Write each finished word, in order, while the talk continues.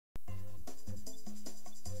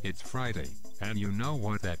It's Friday, and you know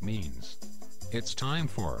what that means. It's time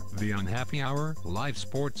for the Unhappy Hour live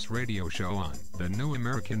sports radio show on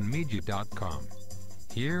thenewamericanmedia.com.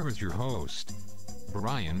 Here is your host,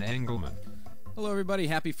 Brian Engelman. Hello, everybody.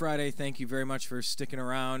 Happy Friday. Thank you very much for sticking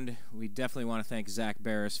around. We definitely want to thank Zach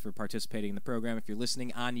Barris for participating in the program. If you're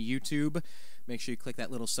listening on YouTube, make sure you click that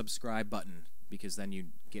little subscribe button, because then you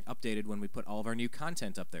get updated when we put all of our new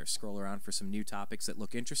content up there. Scroll around for some new topics that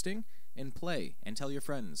look interesting and play and tell your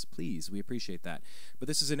friends. Please, we appreciate that. But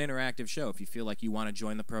this is an interactive show. If you feel like you want to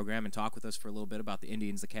join the program and talk with us for a little bit about the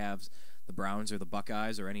Indians, the Cavs, the Browns, or the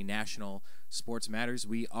Buckeyes, or any national sports matters,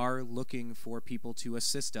 we are looking for people to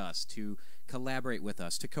assist us, to collaborate with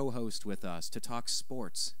us, to co-host with us, to talk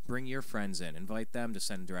sports. Bring your friends in. Invite them to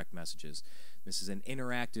send direct messages. This is an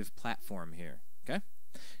interactive platform here, okay?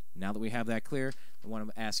 Now that we have that clear, I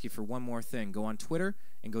want to ask you for one more thing. Go on Twitter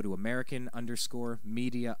and go to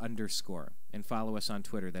American_media_ and follow us on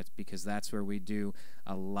Twitter. That's because that's where we do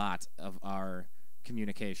a lot of our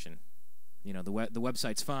communication. You know, the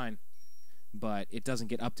website's fine, but it doesn't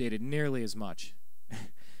get updated nearly as much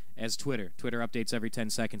as Twitter. Twitter updates every 10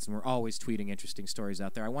 seconds, and we're always tweeting interesting stories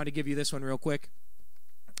out there. I want to give you this one real quick.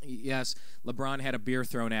 Yes, LeBron had a beer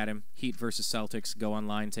thrown at him. Heat versus Celtics. Go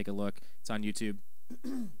online, take a look. It's on YouTube.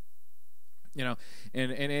 You know,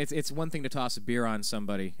 and it's one thing to toss a beer on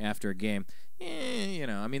somebody after a game. You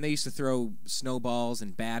know, I mean, they used to throw snowballs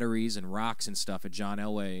and batteries and rocks and stuff at John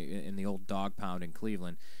Elway in the old dog pound in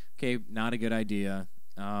Cleveland. Okay, not a good idea.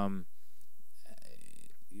 The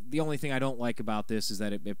only thing I don't like about this is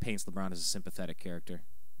that it paints LeBron as a sympathetic character.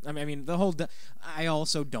 I mean, I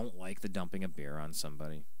also don't like the dumping a beer on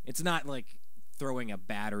somebody. It's not like throwing a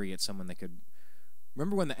battery at someone that could.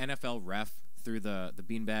 Remember when the NFL ref threw the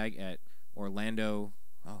beanbag at Orlando?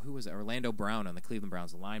 Oh, who was it? Orlando Brown on the Cleveland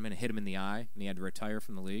Browns, the lineman, hit him in the eye, and he had to retire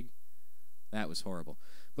from the league. That was horrible.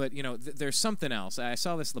 But, you know, there's something else. I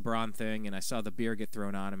saw this LeBron thing, and I saw the beer get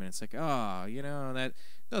thrown on him, and it's like, oh, you know, that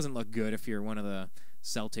doesn't look good if you're one of the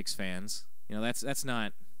Celtics fans. You know, that's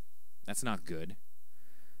not good.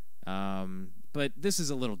 But this is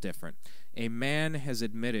a little different. A man has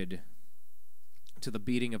admitted to the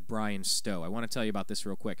beating of Brian Stowe. I want to tell you about this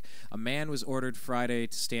real quick. A man was ordered Friday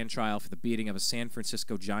to stand trial for the beating of a San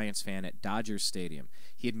Francisco Giants fan at Dodgers Stadium.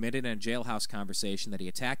 He admitted in a jailhouse conversation that he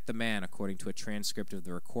attacked the man, according to a transcript of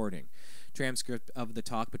the recording. Transcript of the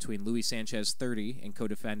talk between Luis Sanchez, 30, and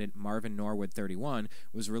co-defendant Marvin Norwood, 31,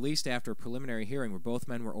 was released after a preliminary hearing where both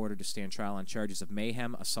men were ordered to stand trial on charges of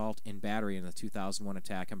mayhem, assault, and battery in the 2001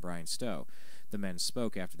 attack on Brian Stowe. The men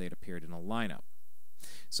spoke after they had appeared in a lineup.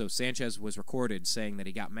 So Sanchez was recorded saying that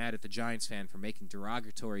he got mad at the Giants fan for making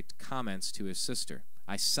derogatory comments to his sister.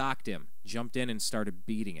 I socked him, jumped in, and started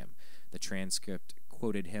beating him. The transcript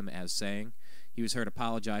quoted him as saying. He was heard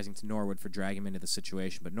apologizing to Norwood for dragging him into the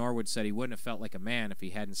situation, but Norwood said he wouldn't have felt like a man if he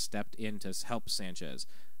hadn't stepped in to help Sanchez.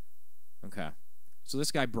 Okay. So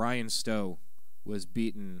this guy, Brian Stowe, was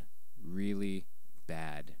beaten really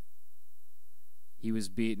bad. He was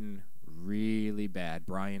beaten really bad.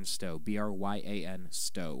 Brian Stowe, Bryan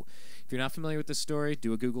Stowe. If you're not familiar with this story,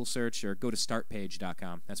 do a Google search or go to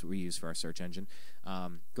startpage.com. That's what we use for our search engine.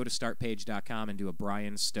 Go to startpage.com and do a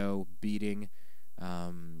Brian Stowe beating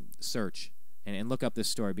search and look up this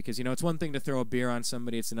story, because, you know, it's one thing to throw a beer on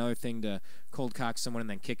somebody. It's another thing to cold cock someone and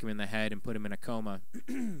then kick him in the head and put him in a coma,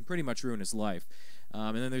 pretty much ruin his life.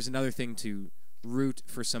 And then there's another thing to root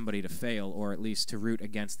for somebody to fail, or at least to root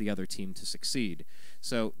against the other team to succeed.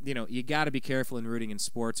 So, you know, you got to be careful in rooting in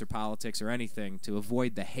sports or politics or anything to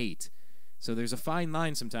avoid the hate. So there's a fine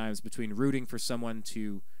line sometimes between rooting for someone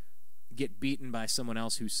to get beaten by someone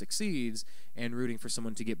else who succeeds and rooting for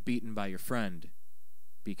someone to get beaten by your friend,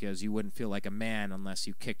 because you wouldn't feel like a man unless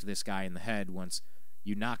you kicked this guy in the head. Once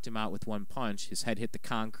you knocked him out with one punch, his head hit the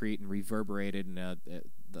concrete and reverberated, and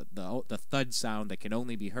the thud sound that can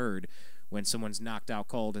only be heard when someone's knocked out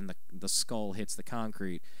cold and the skull hits the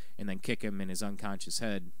concrete, and then kick him in his unconscious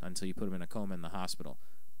head until you put him in a coma in the hospital.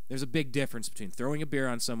 There's a big difference between throwing a beer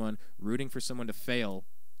on someone, rooting for someone to fail,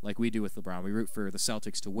 like we do with LeBron. We root for the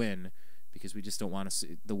Celtics to win because we just don't want to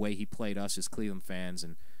see the way he played us as Cleveland fans.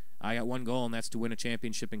 And I got one goal, and that's to win a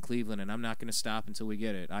championship in Cleveland, and I'm not going to stop until we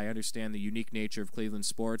get it. I understand the unique nature of Cleveland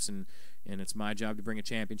sports, and it's my job to bring a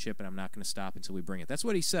championship, and I'm not going to stop until we bring it. That's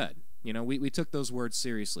what he said. You know, we took those words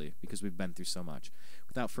seriously because we've been through so much.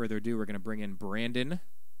 Without further ado, we're going to bring in Brandon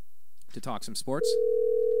to talk some sports.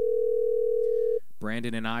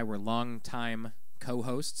 Brandon and I were longtime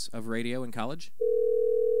co-hosts of radio in college.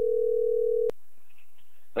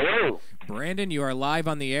 Hello. Hello. Brandon, you are live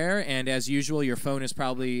on the air, and as usual, your phone is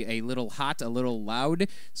probably a little hot, a little loud,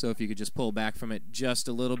 so if you could just pull back from it just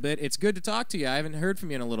a little bit. It's good to talk to you. I haven't heard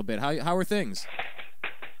from you in a little bit. How are things?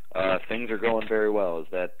 Things are going very well. Is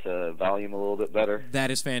that volume a little bit better?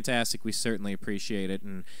 That is fantastic. We certainly appreciate it.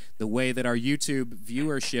 And the way that our YouTube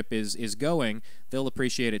viewership is going, they'll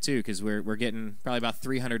appreciate it too, because we're getting probably about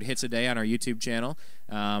 300 hits a day on our YouTube channel.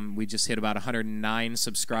 We just hit about 109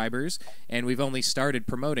 subscribers, and we've only started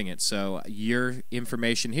promoting it. So your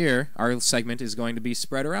information here, our segment, is going to be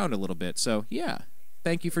spread around a little bit. So, yeah,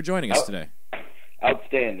 thank you for joining us today.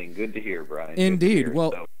 Outstanding. Good to hear, Brian. Indeed.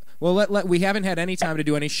 Well, we haven't had any time to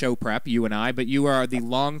do any show prep, you and I, but you are the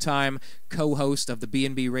longtime co-host of the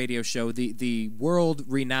B&B radio show, the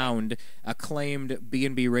world-renowned, acclaimed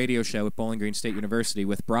B&B radio show at Bowling Green State University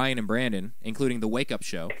with Brian and Brandon, including the Wake Up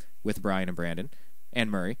Show with Brian and Brandon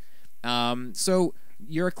and Murray. So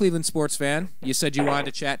you're a Cleveland sports fan. You said you wanted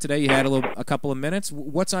to chat today. You had a couple of minutes.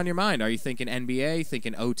 What's on your mind? Are you thinking NBA,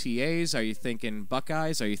 thinking O.T.As? Are you thinking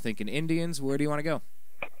Buckeyes? Are you thinking Indians? Where do you want to go?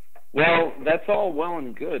 Well, that's all well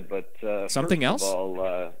and good, but something else? First of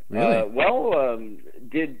all, really?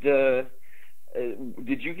 Did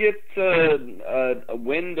you get a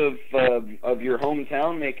wind of your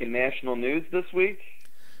hometown making national news this week?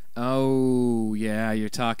 Oh yeah, you're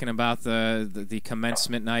talking about the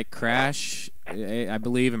commencement night crash, I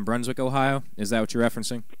believe, in Brunswick, Ohio. Is that what you're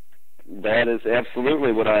referencing? That is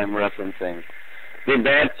absolutely what I am referencing. Did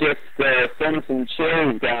that just send some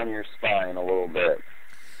chills down your spine a little bit?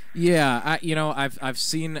 Yeah, I've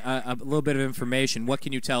seen a little bit of information. What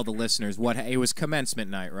can you tell the listeners? It was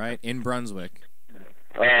commencement night, right, in Brunswick?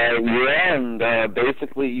 Yeah, and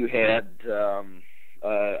basically you had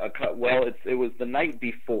it was the night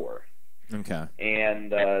before. Okay.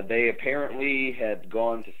 And they apparently had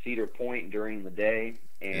gone to Cedar Point during the day,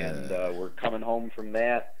 and were coming home from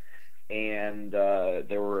that. And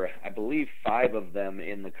there were, I believe, 5 of them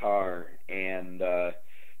in the car, and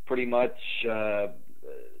pretty much.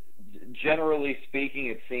 Generally speaking,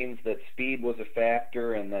 it seems that speed was a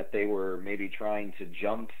factor and that they were maybe trying to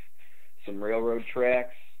jump some railroad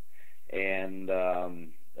tracks. And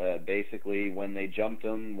basically, when they jumped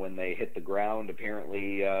them, when they hit the ground,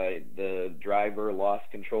 apparently the driver lost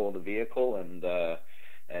control of the vehicle and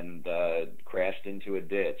crashed into a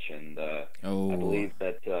ditch. And I believe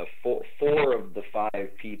that 4 of the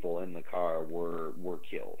 5 people in the car were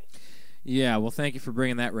killed. Yeah, well, thank you for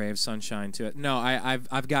bringing that ray of sunshine to it. No,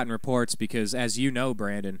 I've gotten reports because, as you know,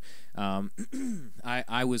 Brandon,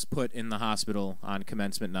 I was put in the hospital on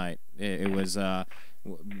commencement night. It was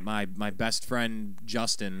my best friend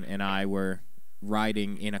Justin and I were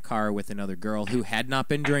riding in a car with another girl who had not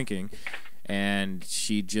been drinking, and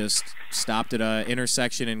she just stopped at an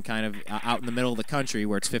intersection and kind of out in the middle of the country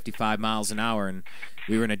where it's 55 miles an hour, and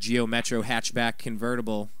we were in a Geo Metro hatchback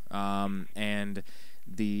convertible, and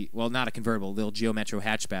not a convertible, little Geo Metro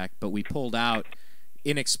hatchback, but we pulled out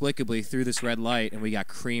inexplicably through this red light, and we got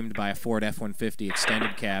creamed by a Ford F-150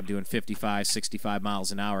 extended cab doing 55, 65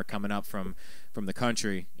 miles an hour coming up from the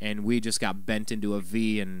country, and we just got bent into a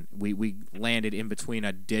V, and we landed in between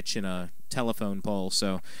a ditch and a telephone pole.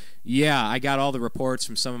 So, yeah, I got all the reports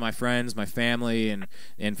from some of my friends, my family,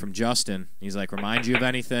 and from Justin. He's like, remind you of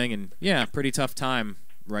anything? And, yeah, pretty tough time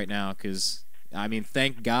right now because... I mean,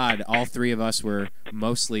 thank God all 3 of us were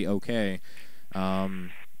mostly okay.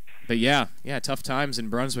 But, yeah, tough times in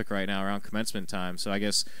Brunswick right now around commencement time. So I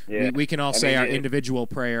guess we can all say our individual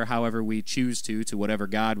prayer however we choose to whatever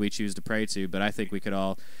God we choose to pray to. But I think we could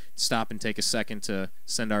all stop and take a second to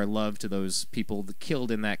send our love to those people killed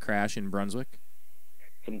in that crash in Brunswick.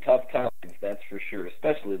 Some tough times, that's for sure,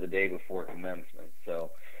 especially the day before commencement.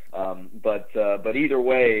 So... But either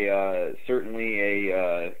way, certainly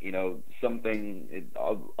something. It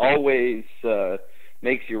always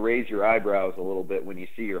makes you raise your eyebrows a little bit when you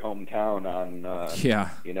see your hometown on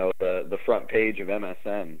the front page of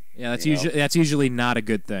MSN. Yeah, that's usually not a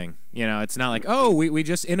good thing. You know, it's not like, oh, we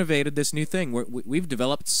just innovated this new thing. We've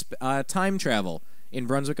developed time travel in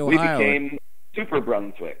Brunswick, Ohio. We became Super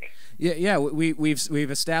Brunswick. Yeah.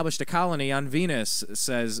 We've established a colony on Venus,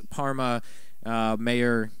 says Parma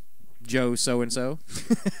Mayor Joe so-and-so.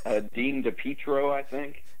 Dean DePietro, I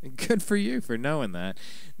think. Good for you for knowing that.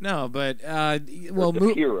 No, but,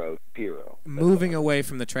 Piero. Moving away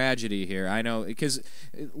from the tragedy here, I know, because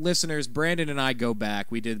listeners, Brandon and I go back.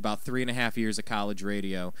 We did about 3.5 years of college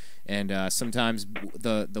radio, and sometimes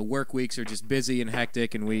the work weeks are just busy and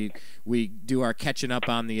hectic, and we do our catching up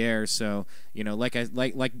on the air. So,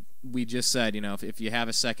 like we just said, if you have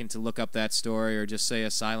a second to look up that story or just say a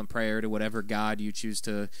silent prayer to whatever God you choose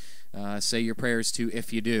to say your prayers to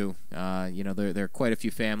if you do. There are quite a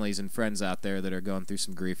few families and friends out there that are going through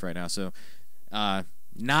some grief right now. So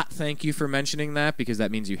not thank you for mentioning that, because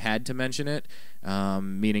that means you had to mention it,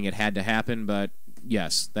 meaning it had to happen. But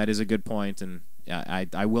yes, that is a good point, and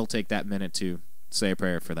I will take that minute to say a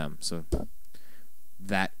prayer for them. So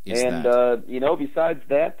that is and, that. And, besides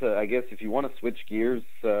that, I guess if you want to switch gears,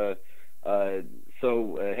 have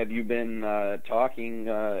you been talking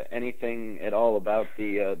anything at all about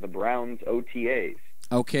the Browns OTAs?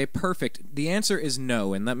 Okay, perfect. The answer is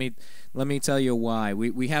no, and let me tell you why.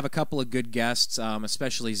 We have a couple of good guests,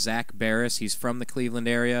 especially Zach Barris. He's from the Cleveland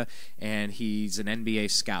area, and he's an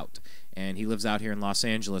NBA scout, and he lives out here in Los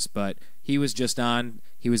Angeles. But he was just on.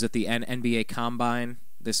 He was at the NBA Combine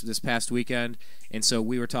this past weekend, and so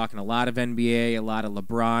we were talking a lot of NBA, a lot of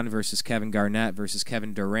LeBron versus Kevin Garnett versus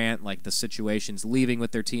Kevin Durant, like the situations leaving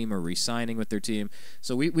with their team or re-signing with their team.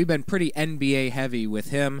 So we've been pretty NBA heavy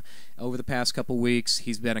with him over the past couple weeks.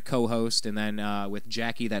 He's been a co-host, and then with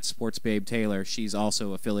Jackie, that sports babe Taylor, she's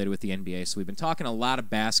also affiliated with the NBA. So we've been talking a lot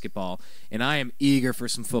of basketball, and I am eager for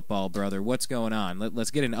some football, brother. What's going on?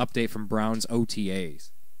 Let's get an update from Browns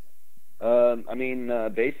OTAs.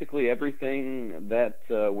 Basically everything that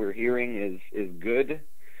we're hearing is good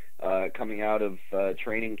coming out of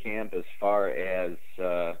training camp, as far as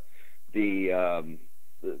the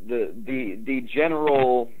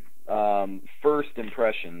general first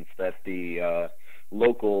impressions that the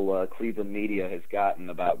local Cleveland media has gotten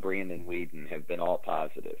about Brandon Weeden have been all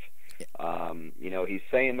positive. He's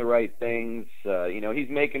saying the right things. He's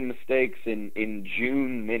making mistakes in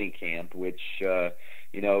June minicamp, which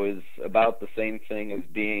is about the same thing as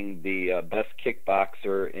being the best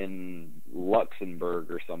kickboxer in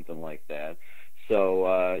Luxembourg or something like that.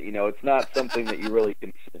 So, it's not something that you really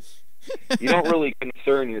you don't really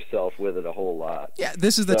concern yourself with it a whole lot. Yeah,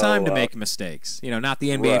 this is the time to make mistakes. Not the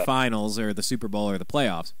NBA Finals or the Super Bowl or the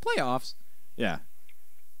playoffs. Playoffs, yeah.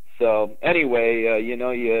 So anyway,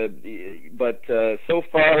 but so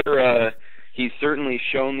far he's certainly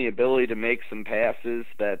shown the ability to make some passes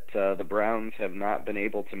that the Browns have not been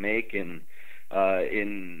able to make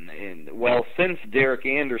since Derek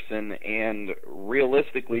Anderson, and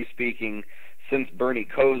realistically speaking, since Bernie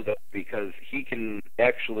Kosar, because he can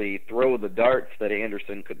actually throw the darts that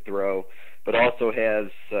Anderson could throw, but also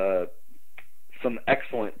has some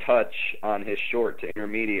excellent touch on his short to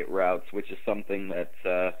intermediate routes, which is something that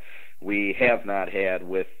we have not had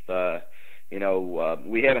with,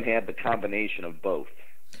 we haven't had the combination of both.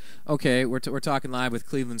 Okay, we're talking live with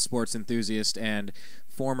Cleveland sports enthusiast and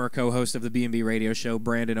former co-host of the B&B radio show,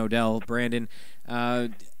 Brandon O'Dell. Brandon,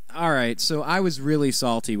 all right, so I was really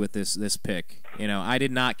salty with this pick. I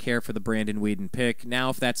did not care for the Brandon Weeden pick. Now,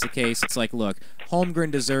 if that's the case, it's like, look,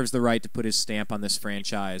 Holmgren deserves the right to put his stamp on this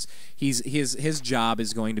franchise. His job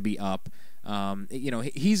is going to be up.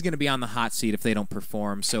 He's going to be on the hot seat if they don't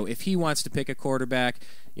perform. So if he wants to pick a quarterback,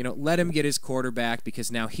 let him get his quarterback,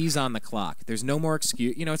 because now he's on the clock. There's no more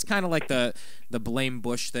excuse. It's kind of like the blame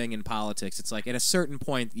Bush thing in politics. It's like at a certain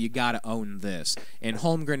point you got to own this. And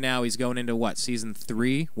Holmgren now, he's going into season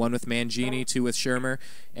 3, 1 with Mangini, 2 with Shermer,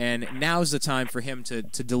 and now's the time for him to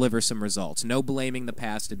deliver some results. No blaming the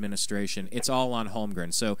past administration. It's all on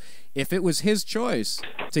Holmgren. So if it was his choice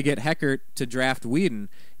to get Heckert to draft Weeden,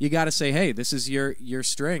 you got to say, hey, this is your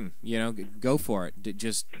string. Go for it.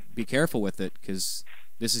 Just be careful with it, because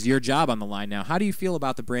this is your job on the line now. How do you feel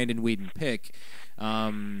about the Brandon Weeden pick?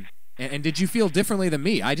 And did you feel differently than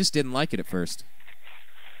me? I just didn't like it at first.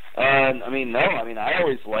 No. I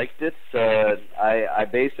always liked it. I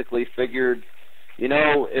basically figured,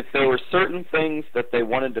 if there were certain things that they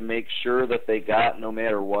wanted to make sure that they got no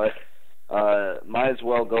matter what, might as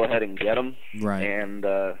well go ahead and get them. Right. And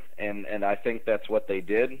I think that's what they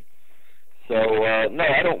did. So, no,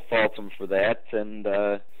 I don't fault them for that.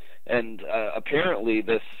 And apparently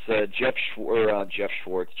this Jeff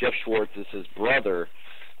Schwartz is his brother.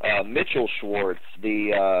 Mitchell Schwartz,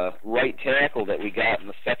 the right tackle that we got in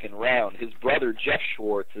the second round, his brother Jeff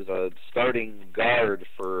Schwartz is a starting guard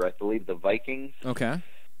for, I believe, the Vikings. Okay.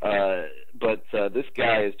 But this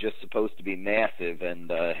guy is just supposed to be massive and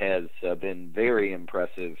has been very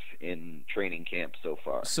impressive in training camp so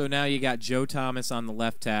far. So now you got Joe Thomas on the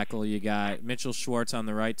left tackle, you got Mitchell Schwartz on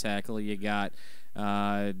the right tackle, you got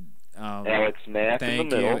Alex Mack in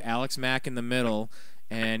the middle. Alex Mack in the middle.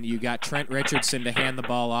 And you got Trent Richardson to hand the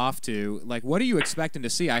ball off to. Like, what are you expecting to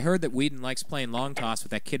see? I heard that Weeden likes playing long toss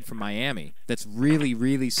with that kid from Miami that's really,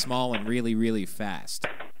 really small and really, really fast.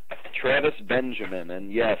 Travis Benjamin,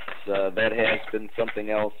 and yes, that has been something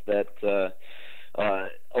else that a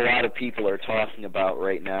lot of people are talking about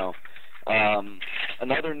right now.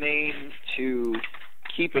 Another name to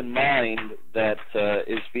keep in mind that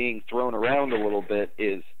is being thrown around a little bit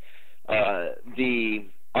is the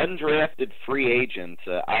undrafted free agent,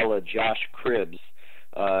 a la Josh Cribbs.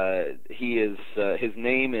 His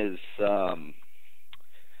name is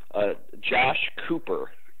Josh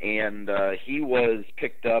Cooper, and he was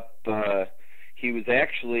picked up. He was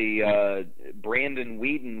actually Brandon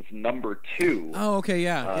Whedon's number 2. Oh, okay,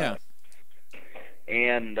 yeah.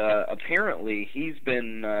 And apparently he's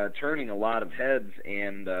been turning a lot of heads,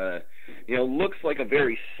 and looks like a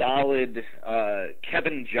very solid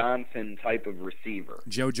Kevin Johnson type of receiver.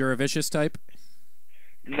 Joe Juravicius type?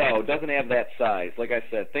 No, doesn't have that size. Like I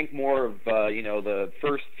said, think more of the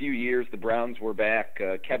first few years the Browns were back.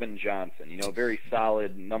 Kevin Johnson, very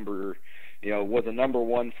solid number. Was a number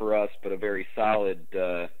 1 for us, but a very solid.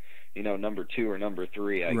 Number 2 or number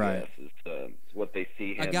 3, I guess, is what they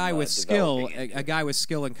see him. A guy with skill, a guy with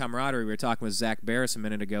skill and camaraderie. We were talking with Zach Barris a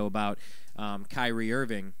minute ago about Kyrie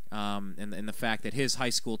Irving and the fact that his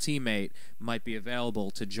high school teammate might be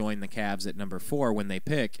available to join the Cavs at number 4 when they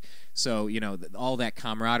pick. So, all that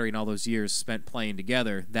camaraderie and all those years spent playing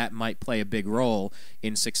together, that might play a big role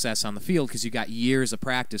in success on the field because you got years of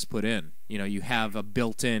practice put in. You have a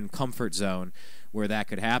built-in comfort zone where that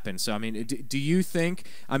could happen. So, I mean, do you think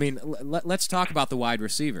 – I mean, let's talk about the wide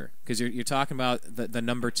receiver because you're talking about the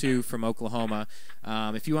number 2 from Oklahoma.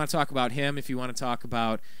 If you want to talk about him, if you want to talk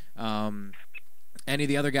about any of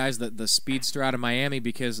the other guys, the speedster out of Miami,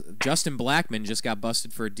 because Justin Blackmon just got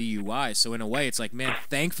busted for a DUI. So, in a way, it's like, man,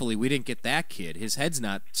 thankfully we didn't get that kid. His head's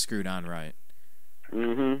not screwed on right.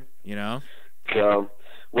 Mm-hmm. So –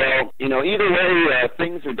 well, either way,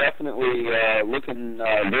 things are definitely looking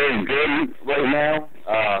very good right now,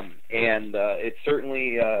 and it's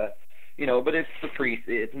certainly, but it's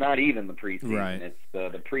it's not even the preseason. Right. It's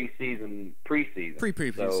the preseason.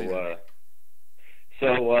 Pre-preseason.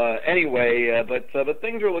 So anyway, but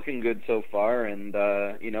things are looking good so far, and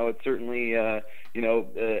it's certainly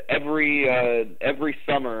every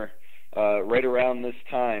summer. Right around this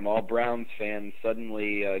time, all Browns fans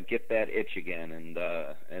suddenly get that itch again,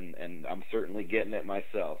 and I'm certainly getting it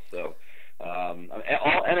myself. So, all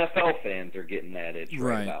NFL fans are getting that itch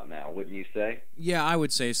right about now, wouldn't you say? Yeah, I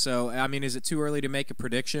would say so. I mean, is it too early to make a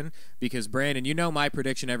prediction? Because Brandon, my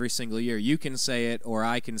prediction every single year. You can say it, or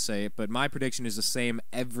I can say it, but my prediction is the same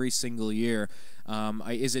every single year.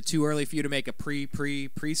 Is it too early for you to make a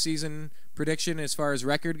preseason prediction as far as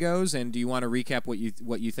record goes? And do you want to recap what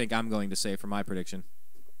you think I'm going to say for my prediction?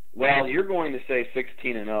 Well, you're going to say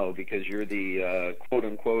 16-0 because you're the quote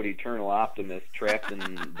unquote eternal optimist trapped in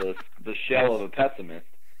the shell of a pessimist.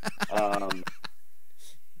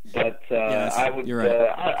 But yes, I would right.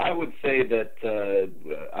 I would say that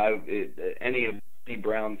any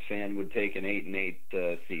Browns fan would take an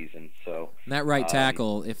 8-8 season. So and that right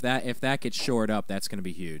tackle, if that gets shored up, that's going to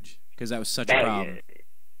be huge because that was such a problem.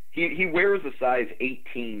 He wears a size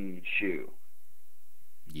 18 shoe.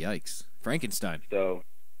 Yikes, Frankenstein. So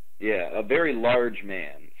yeah, a very large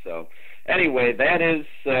man. So anyway, that is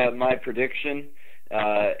my prediction,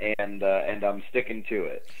 and I'm sticking to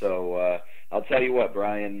it. So I'll tell you what,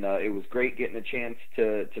 Brian, it was great getting a chance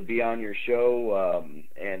to be on your show,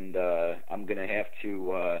 and I'm going to have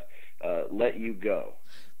to let you go.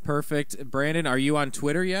 Perfect. Brandon, are you on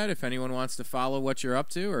Twitter yet, if anyone wants to follow what you're up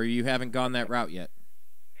to, or you haven't gone that route yet?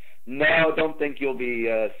 No, don't think you'll be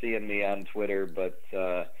seeing me on Twitter, but,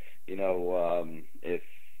 if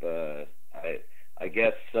I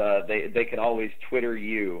guess they can always Twitter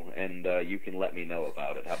you, and you can let me know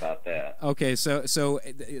about it. How about that? Okay, so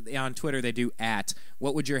on Twitter they do @.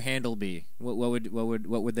 What would your handle be? What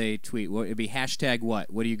would they tweet? What would it be? Hashtag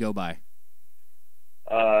what? What do you go by?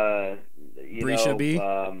 Brisha B?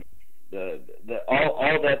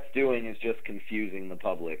 All that's doing is just confusing the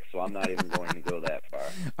public, so I'm not even going to go that far.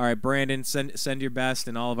 All right, Brandon, send your best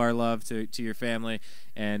and all of our love to your family,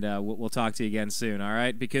 and we'll talk to you again soon. All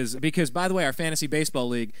right, because by the way, our fantasy baseball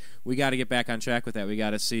league, we got to get back on track with that. We got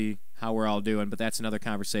to see how we're all doing, but that's another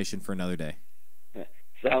conversation for another day.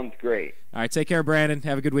 Sounds great. All right, take care, Brandon.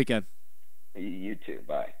 Have a good weekend. You too.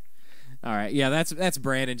 Bye. All right, yeah, that's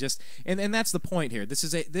Brandon. And that's the point here. This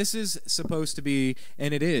is supposed to be,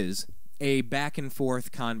 and it is, a back and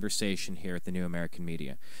forth conversation here at the New American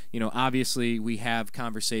Media. Obviously we have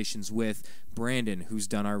conversations with Brandon, who's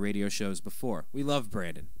done our radio shows before. We love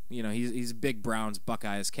Brandon. He's a big Browns,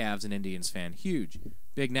 Buckeyes, Cavs, and Indians fan. Huge.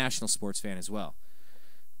 Big national sports fan as well.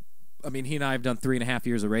 I mean, he and I have done 3.5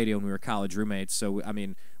 years of radio when we were college roommates, so, I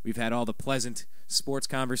mean, we've had all the pleasant sports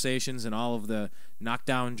conversations and all of the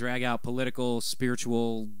knockdown, drag-out, political,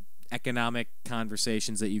 spiritual, economic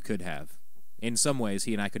conversations that you could have. In some ways,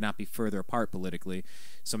 he and I could not be further apart politically,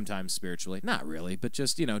 sometimes spiritually. Not really, but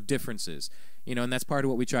just, differences. And that's part of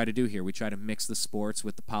what we try to do here. We try to mix the sports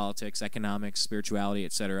with the politics, economics, spirituality,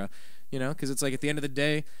 etc. Because it's like at the end of the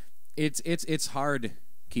day, it's hard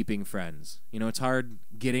keeping friends. It's hard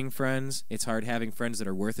getting friends. It's hard having friends that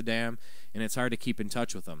are worth a damn, and it's hard to keep in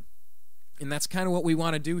touch with them. And that's kind of what we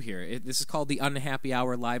want to do here. This is called the Unhappy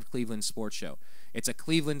Hour Live Cleveland Sports Show. It's a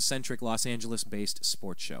Cleveland-centric, Los Angeles-based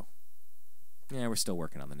sports show. Yeah, we're still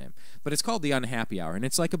working on the name. But it's called the Unhappy Hour, and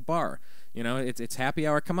it's like a bar. It's happy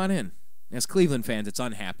hour. Come on in. As Cleveland fans, it's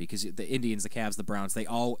unhappy because the Indians, the Cavs, the Browns,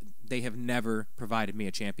 they have never provided me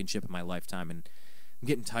a championship in my lifetime, and I'm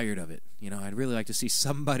getting tired of it. I'd really like to see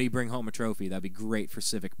somebody bring home a trophy. That'd be great for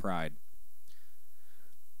civic pride.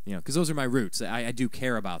 Because those are my roots. I do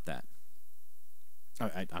care about that.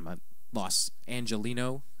 I'm a Los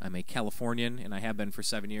Angelino. I'm a Californian, and I have been for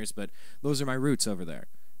 7 years, but those are my roots over there.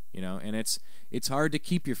 And it's hard to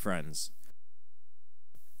keep your friends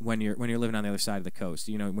when you're living on the other side of the coast.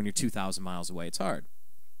 When you're 2,000 miles away, it's hard.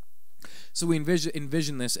 So we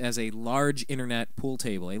envision this as a large internet pool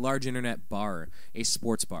table, a large internet bar, a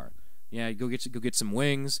sports bar. Yeah, go get some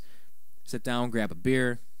wings, sit down, grab a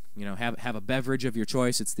beer, have a beverage of your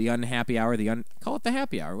choice. It's the Unhappy Hour, call it the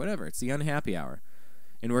Happy Hour, whatever. It's the Unhappy Hour.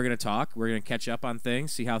 And we're going to talk. We're going to catch up on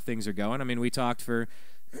things, see how things are going. I mean, we talked for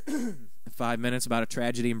 5 minutes about a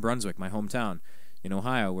tragedy in Brunswick, my hometown, in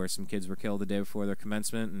Ohio, where some kids were killed the day before their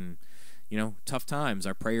commencement. And, tough times.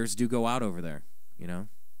 Our prayers do go out over there, And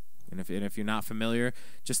if you're not familiar,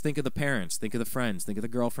 just think of the parents, think of the friends, think of the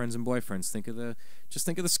girlfriends and boyfriends, think of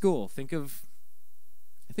the school, think of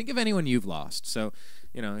anyone you've lost. So,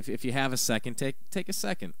 if you have a second, take a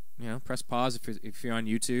second. Press pause if you're on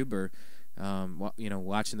YouTube or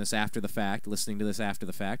watching this after the fact, listening to this after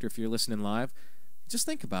the fact, or if you're listening live, just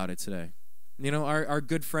think about it today. Our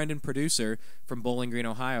good friend and producer from Bowling Green,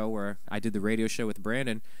 Ohio, where I did the radio show with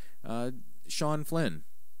Brandon, Sean Flynn.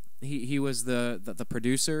 He was the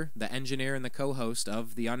producer, the engineer, and the co-host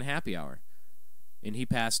of the Unhappy Hour. And he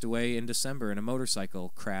passed away in December in a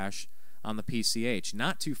motorcycle crash on the PCH,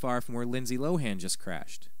 not too far from where Lindsay Lohan just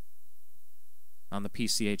crashed. On the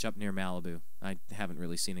PCH up near Malibu. I haven't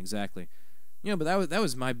really seen exactly. But that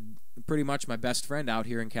was pretty much my best friend out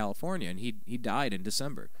here in California, and he died in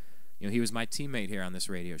December. He was my teammate here on this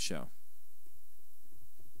radio show.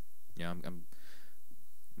 I'm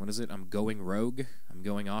what is it? I'm going rogue. I'm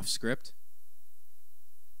going off script.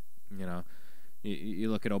 You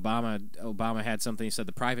look at Obama. Obama had something. He said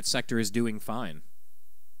the private sector is doing fine.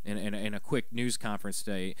 In a quick news conference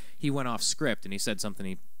today, he went off script and he said something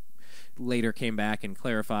he later came back and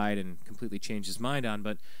clarified and completely changed his mind on.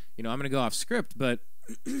 But I'm going to go off script. But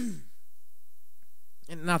and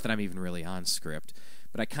not that I'm even really on script.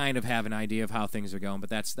 But I kind of have an idea of how things are going. But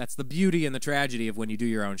that's the beauty and the tragedy of when you do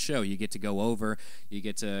your own show. You get to go over, you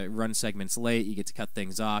get to run segments late, you get to cut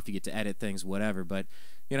things off, you get to edit things, whatever. But,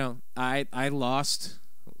 I lost,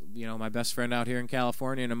 my best friend out here in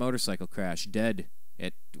California in a motorcycle crash, dead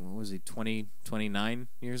at, 29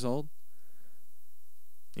 years old?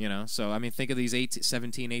 So, I mean, think of these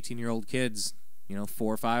 17, 18-year-old kids, 4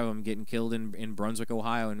 or 5 of them getting killed in Brunswick,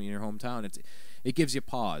 Ohio, in your hometown. It gives you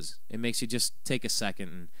pause. It makes you just take a second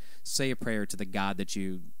and say a prayer to the God that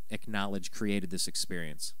you acknowledge created this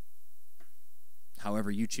experience. However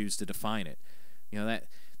you choose to define it.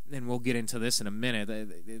 And we'll get into this in a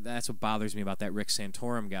minute. That's what bothers me about that Rick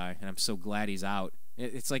Santorum guy, and I'm so glad he's out.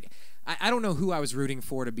 It's like, I don't know who I was rooting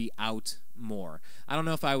for to be out more. I don't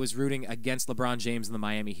know if I was rooting against LeBron James and the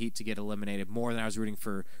Miami Heat to get eliminated more than I was rooting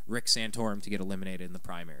for Rick Santorum to get eliminated in the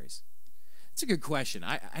primaries. It's a good question.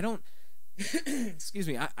 I don't... excuse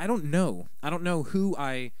me, I don't know. I don't know who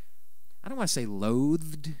I don't want to say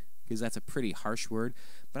loathed, because that's a pretty harsh word,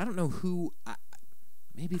 but I don't know who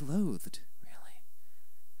maybe loathed, really.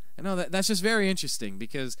 I know that's just very interesting,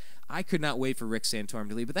 because I could not wait for Rick Santorum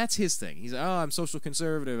to leave, but that's his thing. He's, I'm social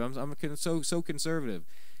conservative, I'm so conservative.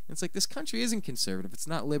 And it's like, this country isn't conservative, it's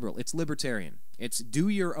not liberal, it's libertarian. It's do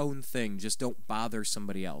your own thing, just don't bother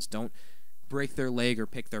somebody else. Don't break their leg or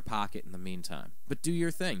pick their pocket in the meantime. But do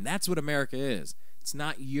your thing. That's what America is. It's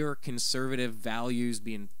not your conservative values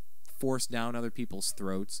being forced down other people's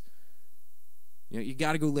throats. You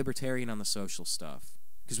got to go libertarian on the social stuff,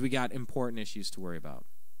 because we got important issues to worry about.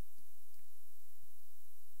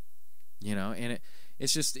 And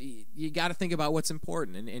it's just, you got to think about what's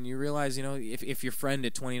important, and you realize, if your friend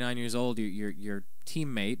at 29 years old, your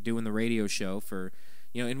teammate doing the radio show for,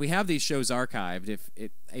 and we have these shows archived.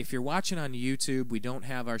 If you're watching on YouTube, we don't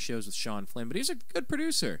have our shows with Sean Flynn, but he's a good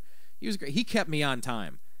producer. He was great. He kept me on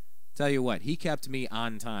time. Tell you what, he kept me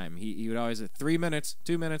on time. He would always say 3 minutes,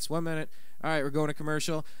 2 minutes, 1 minute. All right, we're going to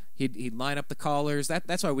commercial. He'd line up the callers.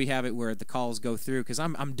 That's why we have it where the calls go through, because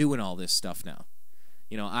I'm doing all this stuff now.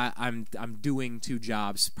 You know, I'm doing 2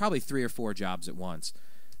 jobs, probably 3 or 4 jobs at once.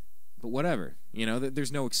 But whatever, you know,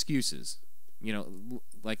 there's no excuses. You know,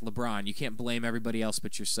 like LeBron, you can't blame everybody else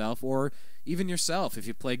but yourself, or even yourself if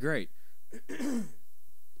you play great.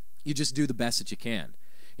 You just do the best that you can.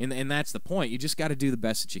 And that's the point. You just got to do the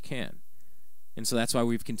best that you can. And so that's why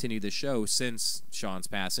we've continued this show since Sean's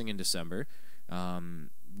passing in December.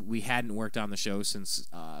 We hadn't worked on the show since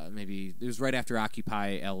maybe it was right after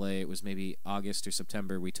Occupy LA. It was maybe August or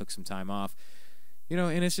September. We took some time off. You know,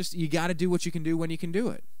 and it's just you got to do what you can do when you can do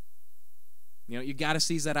it. You know, you got to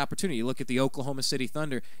seize that opportunity. You look at the Oklahoma City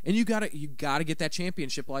Thunder, and you got to get that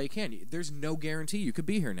championship while you can. There's no guarantee you could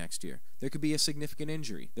be here next year. There could be a significant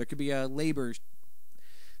injury. There could be a labor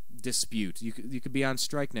dispute. You could be on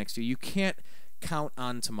strike next year. You can't count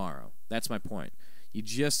on tomorrow. That's my point. You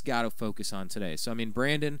just got to focus on today. So, I mean,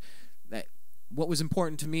 Brandon, what was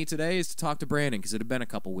important to me today is to talk to Brandon, because it had been a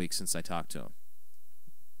couple weeks since I talked to him.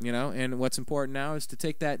 You know, and what's important now is to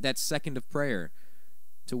take that second of prayer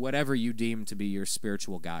to whatever you deem to be your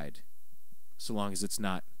spiritual guide, so long as it's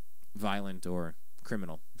not violent or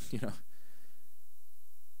criminal. You know,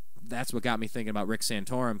 that's what got me thinking about Rick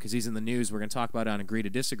Santorum, because he's in the news. We're going to talk about it on Agree to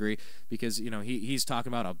Disagree, because, you know, he's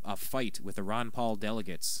talking about a fight with the Ron Paul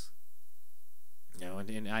delegates. You know,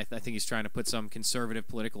 and I think he's trying to put some conservative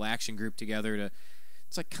political action group together to.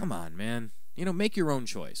 It's like, come on, man. You know, make your own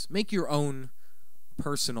choice. Make your own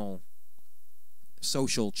personal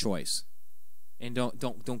social choice. And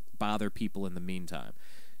don't bother people in the meantime,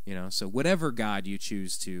 you know. So whatever God you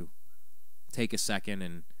choose to take a second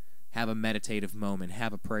and have a meditative moment,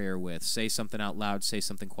 have a prayer with, say something out loud, say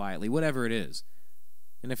something quietly, whatever it is.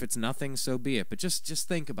 And if it's nothing, so be it. But just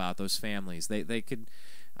think about those families. They could.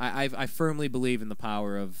 I firmly believe in the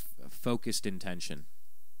power of focused intention.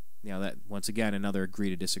 You know, that once again another agree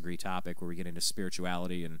to disagree topic where we get into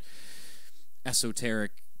spirituality and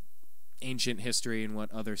esoteric ancient history and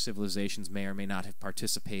what other civilizations may or may not have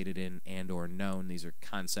participated in and or known. These are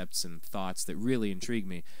concepts and thoughts that really intrigue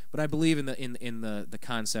me. But I believe in the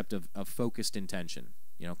concept of focused intention.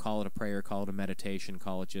 You know, call it a prayer, call it a meditation,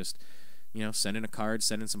 call it just, you know, send in a card,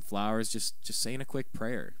 send in some flowers, just saying a quick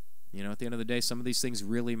prayer. You know, at the end of the day, some of these things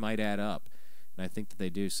really might add up. And I think that they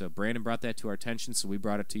do. So Brandon brought that to our attention, so we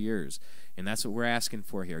brought it to yours. And that's what we're asking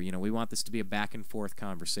for here. You know, we want this to be a back-and-forth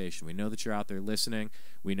conversation. We know that you're out there listening.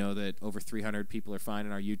 We know that over 300 people are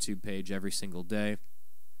finding our YouTube page every single day.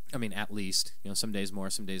 I mean, at least. You know, some days more,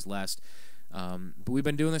 some days less. But we've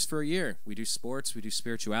been doing this for a year. We do sports, we do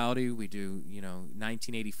spirituality, we do, you know,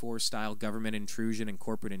 1984-style government intrusion and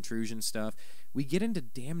corporate intrusion stuff. We get into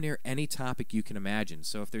damn near any topic you can imagine.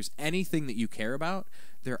 So if there's anything that you care about,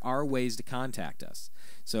 there are ways to contact us.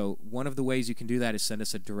 So one of the ways you can do that is send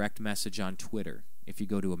us a direct message on Twitter. If you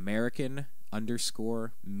go to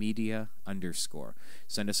American_media_,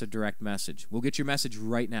 send us a direct message. We'll get your message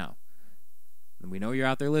right now. And we know you're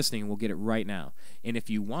out there listening, and we'll get it right now. And if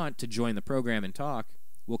you want to join the program and talk,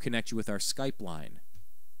 we'll connect you with our Skype line.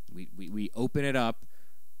 We open it up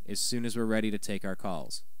as soon as we're ready to take our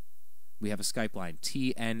calls. We have a Skype line,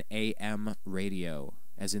 TNAM Radio,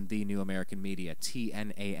 as in the New American Media,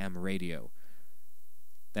 TNAM Radio.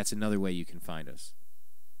 That's another way you can find us.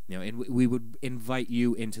 You know, and we would invite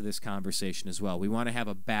you into this conversation as well. We want to have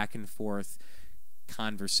a back-and-forth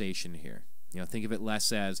conversation here. You know, think of it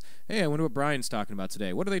less as, hey, I wonder what Brian's talking about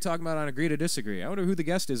today. What are they talking about on Agree to Disagree? I wonder who the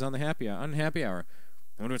guest is on the Happy Hour. I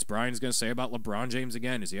wonder what Brian's going to say about LeBron James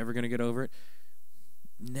again. Is he ever going to get over it?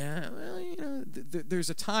 Nah, well, you know, there's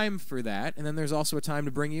a time for that, and then there's also a time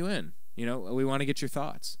to bring you in. You know, we want to get your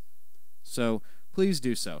thoughts. So please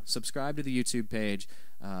do so. Subscribe to the YouTube page.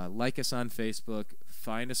 Like us on Facebook.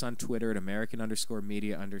 Find us on Twitter at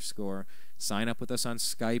American_media_. Sign up with us on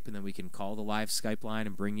Skype, and then we can call the live Skype line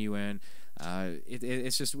and bring you in.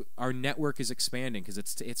 It's just our network is expanding because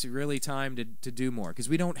it's really time to do more, because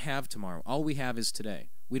we don't have tomorrow. All we have is today.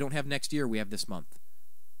 We don't have next year. We have this month.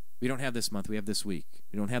 We don't have this month. We have this week.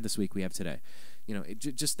 We don't have this week. We have today. You know,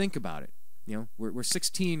 just think about it. You know, we're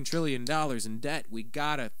 $16 trillion in debt. We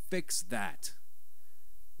gotta fix that.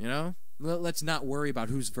 You know, let's not worry about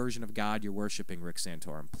whose version of God you're worshiping, Rick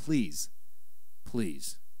Santorum. Please,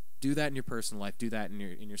 do that in your personal life. Do that in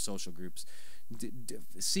your social groups.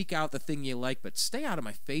 Seek out the thing you like, but stay out of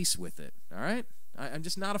my face with it. All right? I'm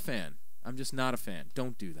just not a fan.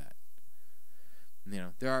 Don't do that. You know,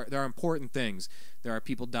 there are important things. There are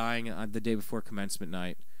people dying on the day before commencement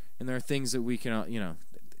night, and there are things that we can, you know,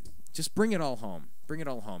 just bring it all home.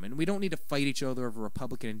 And we don't need to fight each other over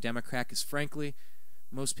Republican and Democrat, because frankly,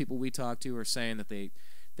 most people we talk to are saying that they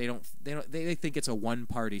They think it's a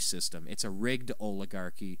one-party system. It's a rigged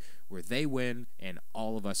oligarchy where they win and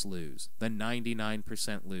all of us lose. The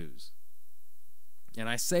 99% lose. And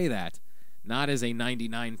I say that not as a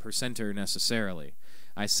 99%er necessarily.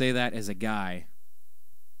 I say that as a guy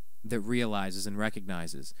that realizes and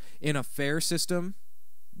recognizes in a fair system,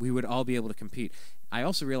 we would all be able to compete. I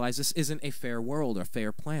also realize this isn't a fair world or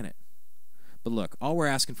fair planet. But look, all we're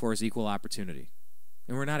asking for is equal opportunity.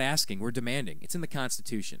 And we're not asking, we're demanding. It's in the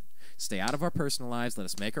Constitution. Stay out of our personal lives. Let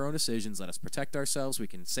us make our own decisions. Let us protect ourselves. We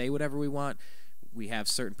can say whatever we want. We have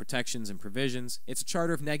certain protections and provisions. It's a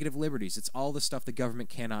charter of negative liberties. It's all the stuff the government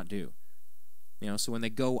cannot do. So when they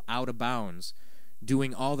go out of bounds,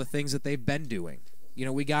 doing all the things that they've been doing,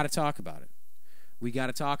 we got to talk about it. We got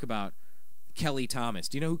to talk about Kelly Thomas.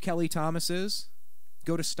 Do you know who Kelly Thomas is?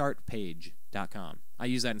 Go to startpage.com. I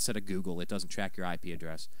use that instead of Google. It doesn't track your IP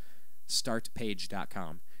address.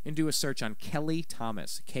 Startpage.com. And do a search on Kelly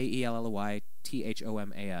Thomas.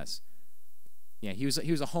 Kellythomas. Yeah, he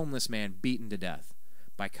was a homeless man beaten to death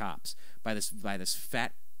by cops. By this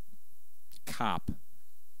fat cop.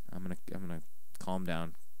 I'm gonna calm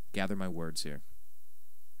down. Gather my words here.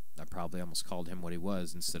 I probably almost called him what he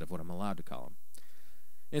was instead of what I'm allowed to call him.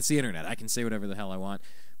 It's the internet. I can say whatever the hell I want,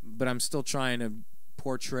 but I'm still trying to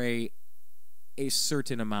portray a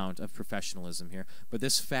certain amount of professionalism here. But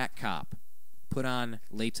this fat cop put on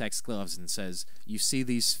latex gloves and says, "You see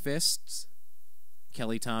these fists?"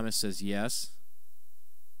 Kelly Thomas says, "Yes."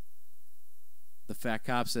 The fat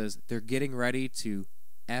cop says, "They're getting ready to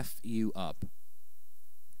F you up."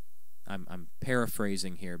 I'm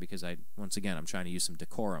paraphrasing here because I'm trying to use some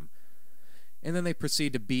decorum. And then they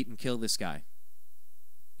proceed to beat and kill this guy.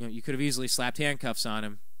 You could have easily slapped handcuffs on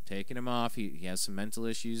him, taken him off. He has some mental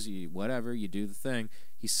issues. Whatever, you do the thing.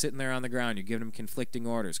 He's sitting there on the ground. You're giving him conflicting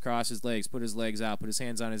orders. Cross his legs, put his legs out, put his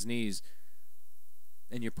hands on his knees.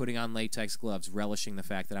 And you're putting on latex gloves, relishing the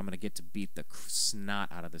fact that I'm going to get to beat the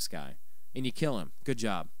snot out of this guy. And you kill him. Good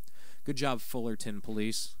job. Good job, Fullerton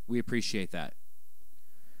Police. We appreciate that.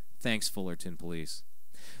 Thanks, Fullerton Police.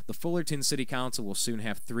 The Fullerton City Council will soon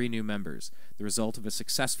have 3 new members, the result of a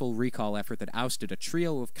successful recall effort that ousted a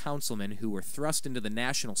trio of councilmen who were thrust into the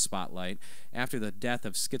national spotlight after the death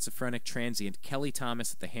of schizophrenic transient Kelly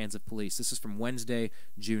Thomas at the hands of police. This is from Wednesday,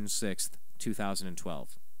 June 6th,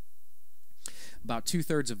 2012. About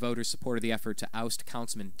 2/3 of voters supported the effort to oust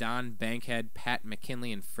Councilman Don Bankhead, Pat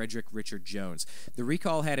McKinley, and Frederick Richard Jones. The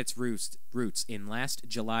recall had its roots in last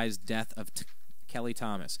July's death of Kelly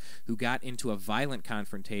Thomas, who got into a violent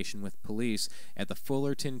confrontation with police at the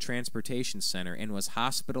Fullerton Transportation Center and was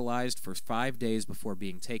hospitalized for 5 days before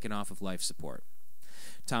being taken off of life support.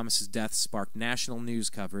 Thomas's death sparked national news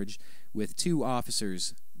coverage, with 2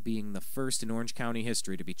 officers being the first in Orange County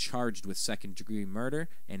history to be charged with second-degree murder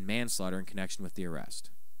and manslaughter in connection with the arrest.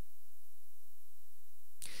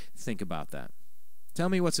 Think about that. Tell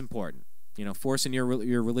me what's important. Forcing your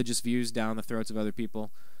religious views down the throats of other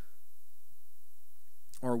people,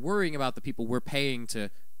 or worrying about the people we're paying to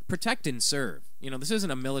protect and serve. This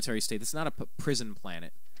isn't a military state. This is not a prison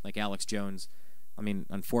planet like Alex Jones.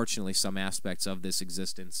 Unfortunately, some aspects of this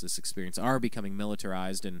experience are becoming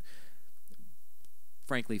militarized and,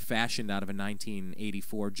 frankly, fashioned out of a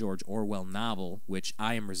 1984 George Orwell novel, which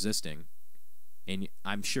I am resisting. And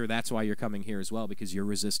I'm sure that's why you're coming here as well, because you're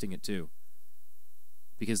resisting it too.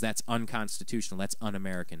 Because that's unconstitutional. That's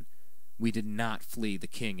un-American. We did not flee the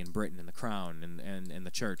king and Britain and the crown and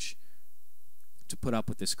the church to put up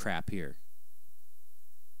with this crap here.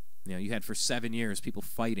 You had for 7 years people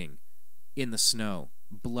fighting in the snow,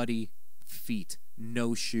 bloody feet,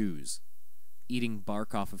 no shoes, eating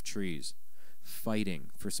bark off of trees,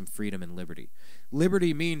 fighting for some freedom and liberty.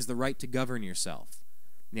 Liberty means the right to govern yourself.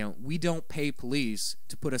 We don't pay police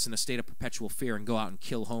to put us in a state of perpetual fear and go out and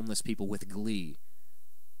kill homeless people with glee,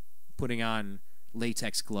 putting on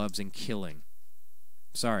latex gloves and killing.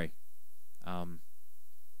 Sorry.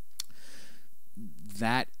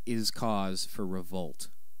 That is cause for revolt.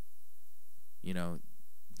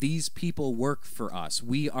 These people work for us.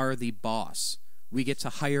 We are the boss. We get to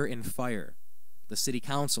hire and fire the city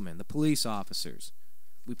councilmen, the police officers.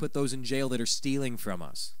 We put those in jail that are stealing from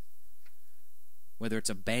us. Whether it's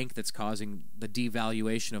a bank that's causing the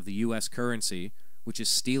devaluation of the U.S. currency, which is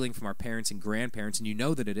stealing from our parents and grandparents, and you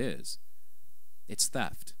know that it is. It's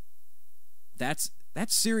theft. That's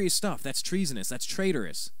serious stuff. That's treasonous. That's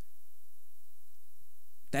traitorous.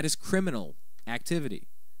 That is criminal activity.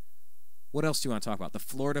 What else do you want to talk about? The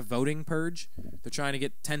Florida voting purge? They're trying to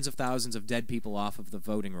get tens of thousands of dead people off of the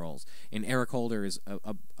voting rolls. And Eric Holder is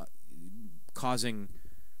causing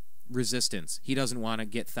resistance. He doesn't want to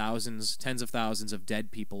get thousands, tens of thousands of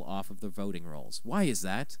dead people off of the voting rolls. Why is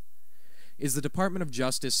that? Is the Department of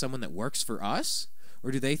Justice someone that works for us?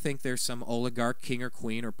 Or do they think there's some oligarch, king or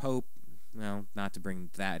queen or pope? Well, not to bring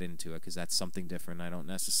that into it, because that's something different. I don't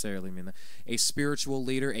necessarily mean that. A spiritual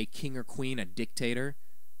leader, a king or queen, a dictator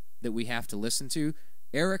that we have to listen to.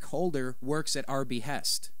 Eric Holder works at our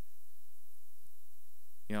behest.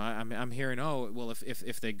 You know, I'm hearing, oh, well,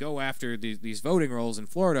 if they go after these voting rolls in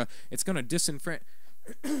Florida, it's going to disenfranchise.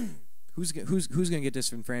 Who's going to get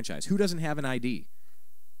disenfranchised? Who doesn't have an ID?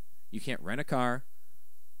 You can't rent a car.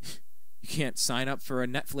 You can't sign up for a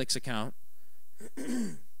Netflix account.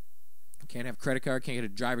 You can't have a credit card. Can't get a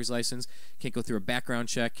driver's license. Can't go through a background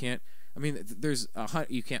check. You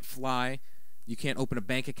can't fly. You can't open a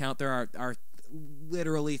bank account. There are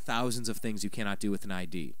literally thousands of things you cannot do with an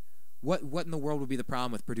ID. What in the world would be the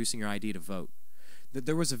problem with producing your ID to vote?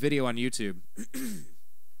 There was a video on YouTube,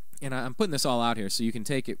 and I'm putting this all out here so you can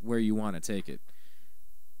take it where you want to take it.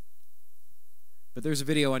 But there's a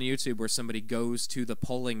video on YouTube where somebody goes to the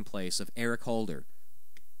polling place of Eric Holder,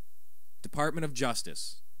 Department of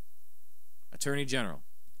Justice, Attorney General,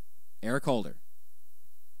 Eric Holder,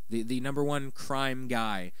 the number one crime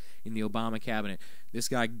guy in the Obama cabinet. This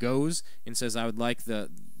guy goes and says, I would like the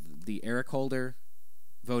Eric Holder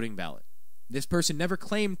voting ballot. This person never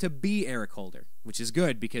claimed to be Eric Holder, which is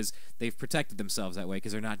good because they've protected themselves that way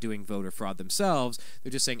because they're not doing voter fraud themselves.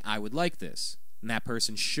 They're just saying, I would like this. And that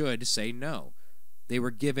person should say no. They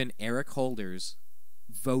were given Eric Holder's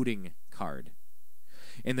voting card.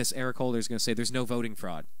 And this Eric Holder is going to say there's no voting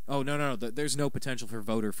fraud. Oh, no, there's no potential for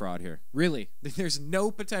voter fraud here. Really? There's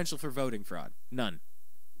no potential for voting fraud. None.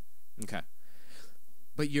 Okay.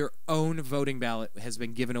 But your own voting ballot has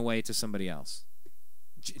been given away to somebody else.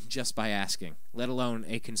 Just by asking, let alone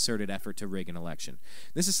a concerted effort to rig an election.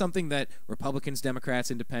 This is something that Republicans,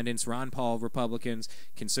 Democrats, Independents, Ron Paul Republicans,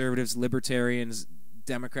 conservatives, libertarians,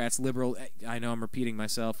 Democrats, liberal, I know I'm repeating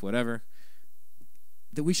myself, whatever,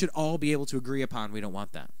 that we should all be able to agree upon. We don't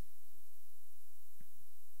want that.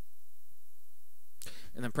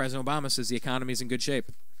 And then President Obama says the economy's in good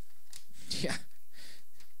shape. Yeah,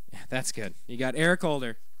 that's good. You got Eric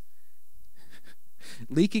Holder.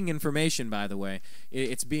 Leaking information, by the way.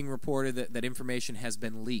 It's being reported that information has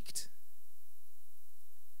been leaked.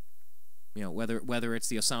 You know, whether it's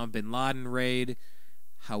the Osama bin Laden raid,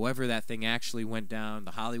 however that thing actually went down,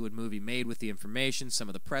 the Hollywood movie made with the information, some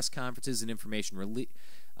of the press conferences and information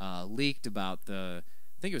leaked about I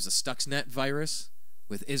think it was the Stuxnet virus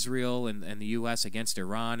with Israel and the U.S. against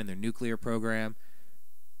Iran and their nuclear program.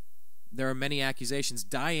 There are many accusations.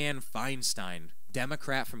 Dianne Feinstein,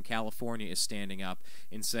 Democrat from California, is standing up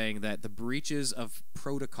and saying that the breaches of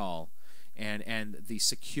protocol and the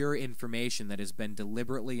secure information that has been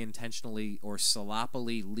deliberately, intentionally, or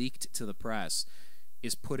sloppily leaked to the press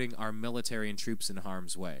is putting our military and troops in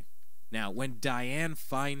harm's way. Now, when Dianne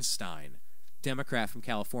Feinstein, Democrat from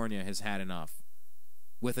California, has had enough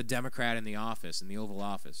with a Democrat in the office, in the Oval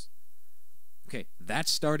Office, okay, that's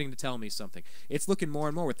starting to tell me something. It's looking more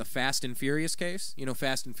and more with the Fast and Furious case. You know,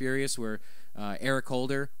 Fast and Furious, where Eric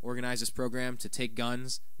Holder organized this program to take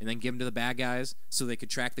guns and then give them to the bad guys so they could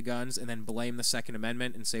track the guns and then blame the Second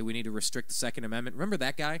Amendment and say we need to restrict the Second Amendment. Remember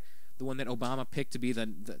that guy? The one that Obama picked to be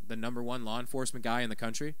the number one law enforcement guy in the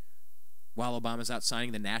country? While Obama's out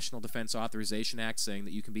signing the National Defense Authorization Act saying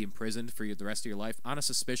that you can be imprisoned for the rest of your life on a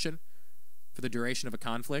suspicion for the duration of a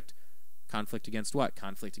conflict. Conflict against what?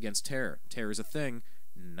 Conflict against terror. Terror is a thing,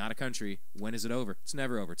 not a country. When is it over? It's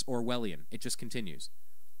never over. It's Orwellian. It just continues.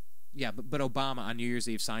 Yeah, but Obama on New Year's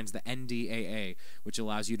Eve signs the NDAA, which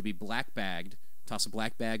allows you to be black-bagged, toss a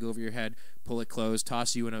black bag over your head, pull it closed,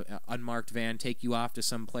 toss you in an unmarked van, take you off to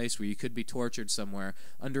some place where you could be tortured somewhere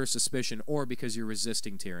under a suspicion or because you're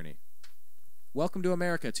resisting tyranny. Welcome to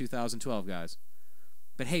America 2012, guys.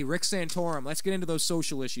 But hey, Rick Santorum, let's get into those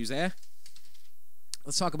social issues, eh?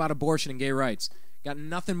 Let's talk about abortion and gay rights. Got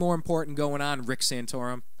nothing more important going on, Rick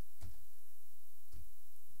Santorum.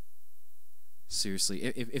 Seriously,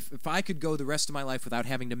 if I could go the rest of my life without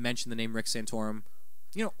having to mention the name Rick Santorum,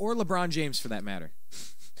 you know, or LeBron James for that matter.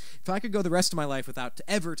 If I could go the rest of my life without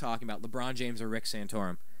ever talking about LeBron James or Rick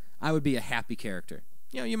Santorum, I would be a happy character.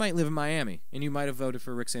 You know, you might live in Miami, and you might have voted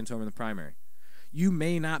for Rick Santorum in the primary. You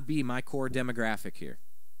may not be my core demographic here.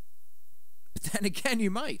 But then again, you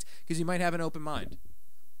might, because you might have an open mind.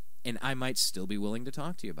 And I might still be willing to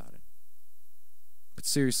talk to you about it. But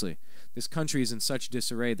seriously, this country is in such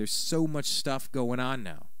disarray. There's so much stuff going on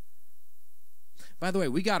now. By the way,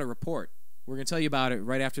 we got a report. We're going to tell you about it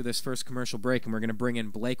right after this first commercial break, and we're going to bring in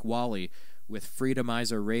Blake Wally with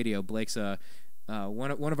Freedomizer Radio. Blake's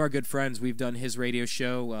one of our good friends, we've done his radio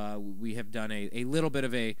show. We have done a little bit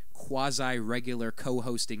of a quasi-regular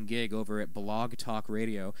co-hosting gig over at Blog Talk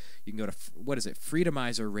Radio. You can go to,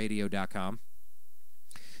 freedomizerradio.com.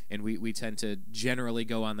 And we tend to generally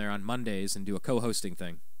go on there on Mondays and do a co-hosting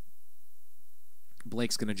thing.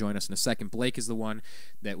 Blake's going to join us in a second. Blake is the one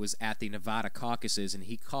that was at the Nevada caucuses, and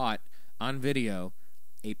he caught on video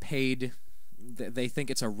a paid, they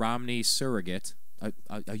think it's a Romney surrogate,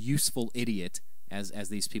 a useful idiot, as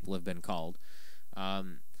these people have been called,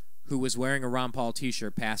 who was wearing a Ron Paul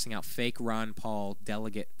t-shirt passing out fake Ron Paul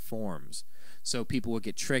delegate forms. So people would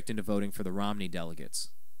get tricked into voting for the Romney delegates.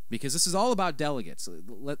 Because this is all about delegates.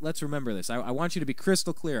 Let's remember this. I want you to be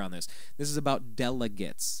crystal clear on this. This is about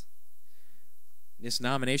delegates. This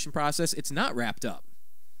nomination process, it's not wrapped up.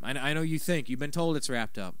 I know you think. You've been told it's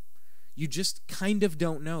wrapped up. You just kind of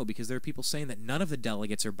don't know, because there are people saying that none of the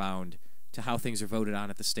delegates are bound to how things are voted on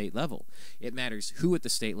at the state level. It matters who at the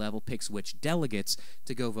state level picks which delegates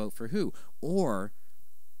to go vote for who. Or,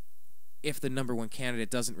 if the number one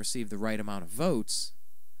candidate doesn't receive the right amount of votes,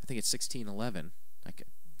 I think it's 1611. I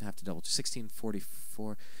have to double check.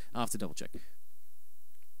 1644. I'll have to double check.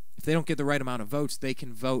 If they don't get the right amount of votes, they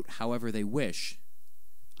can vote however they wish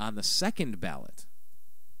on the second ballot.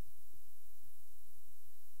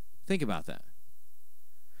 Think about that.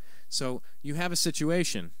 So you have a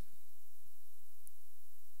situation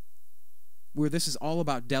where this is all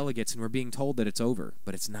about delegates, and we're being told that it's over,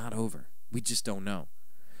 but it's not over. We just don't know.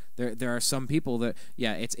 There are some people that,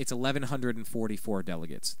 yeah, it's 1,144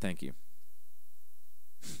 delegates. Thank you.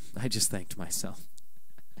 I just thanked myself.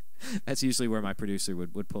 That's usually where my producer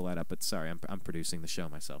would pull that up, but sorry, I'm producing the show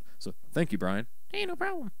myself. So thank you, Brian. Hey, no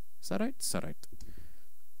problem. Is that right? Is that right?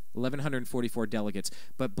 1,144 delegates.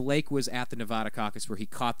 But Blake was at the Nevada caucus where he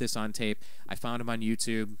caught this on tape. I found him on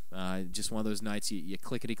YouTube. Just one of those nights you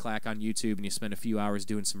clickety-clack on YouTube and you spend a few hours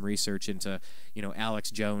doing some research into,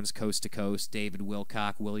 Alex Jones, Coast to Coast, David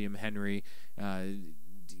Wilcock, William Henry, all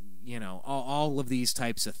of these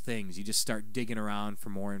types of things. You just start digging around for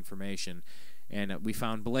more information. And we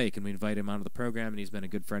found Blake, and we invited him onto the program, and he's been a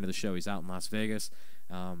good friend of the show. He's out in Las Vegas.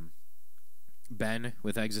 Ben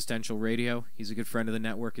with Existential Radio, he's a good friend of the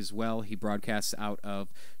network as well. He broadcasts out of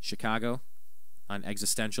Chicago on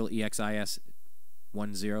Existential, EXIS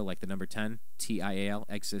 10, like the number 10, TIAL,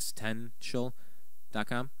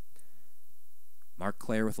 existential.com. Mark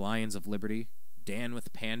Claire with Lions of Liberty. Dan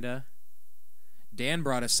with Panda. Dan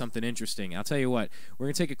brought us something interesting. I'll tell you what, we're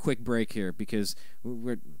going to take a quick break here because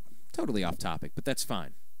we're totally off topic, but that's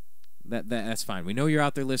fine. That's fine. We know you're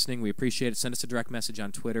out there listening. We appreciate it. Send us a direct message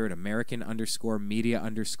on Twitter at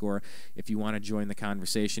American_media_ if you want to join the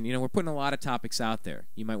conversation. We're putting a lot of topics out there.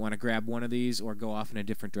 You might want to grab one of these or go off in a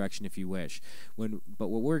different direction if you wish. But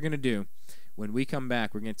what we're going to do, when we come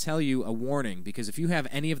back, we're going to tell you a warning, because if you have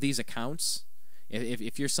any of these accounts,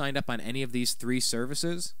 if you're signed up on any of these 3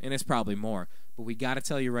 services, and it's probably more, but we got to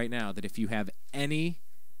tell you right now that if you have any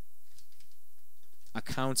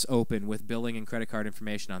accounts open with billing and credit card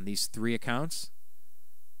information on these 3 accounts,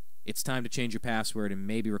 it's time to change your password and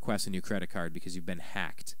maybe request a new credit card because you've been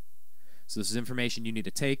hacked. So this is information you need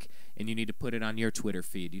to take, and you need to put it on your Twitter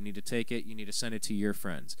feed. You need to take it, you need to send it to your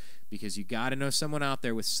friends, because you got to know someone out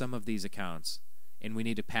there with some of these accounts, and we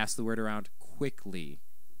need to pass the word around quickly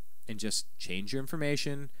and just change your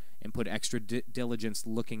information and put extra diligence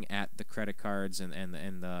looking at the credit cards and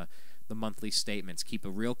the monthly statements. Keep a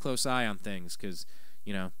real close eye on things, because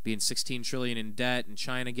being $16 trillion in debt, and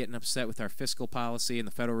China getting upset with our fiscal policy, and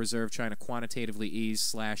the Federal Reserve trying to quantitatively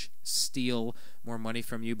ease/steal more money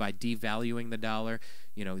from you by devaluing the dollar,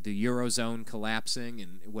 the Eurozone collapsing,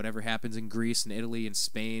 and whatever happens in Greece and Italy and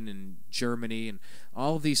Spain and Germany, and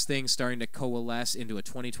all of these things starting to coalesce into a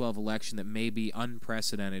 2012 election that may be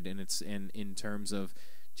unprecedented in terms of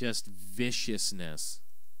just viciousness.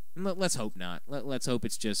 Let's hope not. Let's hope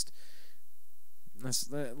it's just...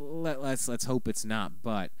 Let's hope it's not,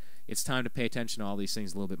 but it's time to pay attention to all these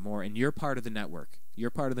things a little bit more. And you're part of the network.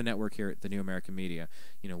 You're part of the network here at the New American Media.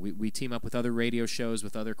 We team up with other radio shows,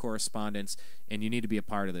 with other correspondents, and you need to be a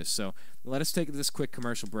part of this. So let us take this quick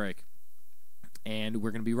commercial break, and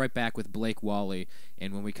we're going to be right back with Blake Wally.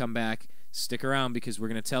 And when we come back, stick around, because we're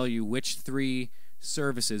going to tell you which 3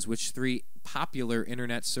 popular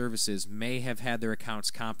internet services may have had their accounts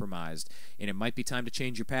compromised, and it might be time to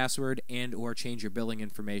change your password and or change your billing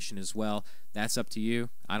information as well. That's up to you.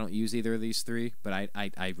 I don't use either of these 3, but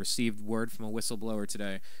I received word from a whistleblower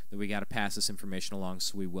today that we got to pass this information along,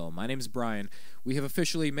 so we will. My name is Brian. We have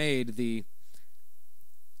officially made the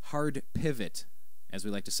hard pivot, As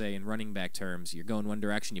we like to say in running back terms, you're going one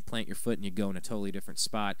direction, you plant your foot, and you go in a totally different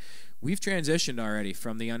spot. We've transitioned already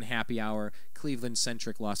from the Unhappy Hour,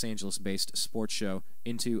 Cleveland-centric, Los Angeles-based sports show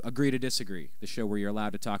into Agree to Disagree, the show where you're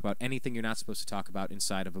allowed to talk about anything you're not supposed to talk about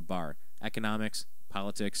inside of a bar. Economics,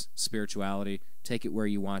 politics, spirituality, take it where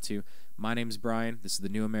you want to. My name's Brian. This is the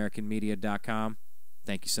newamericanmedia.com.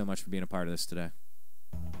 Thank you so much for being a part of this today.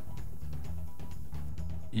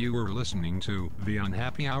 You were listening to the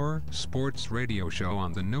Unhappy Hour Sports Radio Show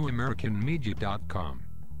on the newamericanmedia.com.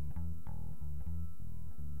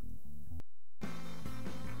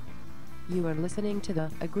 You are listening to the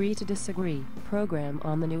Agree to Disagree program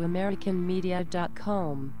on the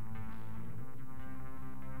newamericanmedia.com.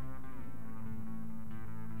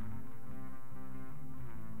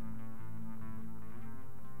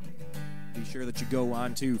 Be sure that you go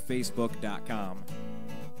on to facebook.com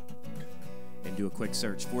and do a quick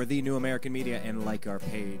search for The New American Media and like our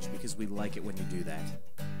page, because we like it when you do that.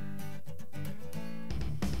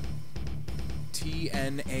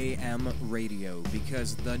 TNAM Radio,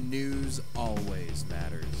 because the news always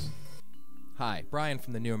matters. Hi, Brian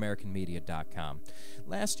from thenewamericanmedia.com.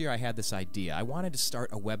 Last year I had this idea. I wanted to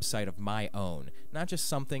start a website of my own, not just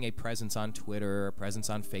something, a presence on Twitter, a presence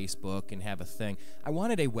on Facebook, and have a thing. I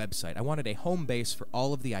wanted a website. I wanted a home base for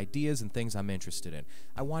all of the ideas and things I'm interested in.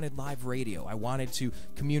 I wanted live radio. I wanted to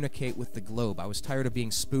communicate with the globe. I was tired of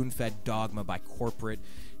being spoon-fed dogma by corporate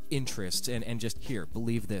interests and just, here,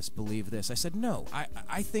 believe this, believe this. I said, no,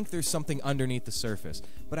 I think there's something underneath the surface,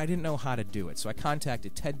 but I didn't know how to do it. So I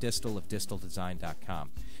contacted Ted Distel of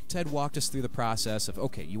disteldesign.com. Ted walked us through the process of,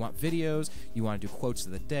 okay, you want videos, you want to do quotes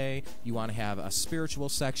of the day, you want to have a spiritual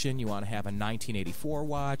section, you want to have a 1984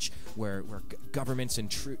 watch where governments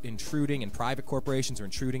intruding and private corporations are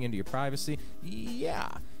intruding into your privacy.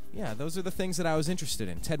 Yeah, those are the things that I was interested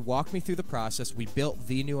in. Ted walked me through the process. We built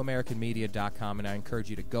thenewamericanmedia.com, and I encourage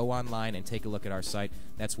you to go online and take a look at our site.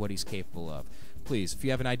 That's what he's capable of. Please, if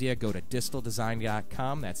you have an idea, go to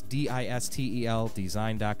disteldesign.com. That's DISTEL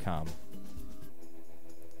design.com.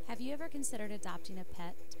 Have you ever considered adopting a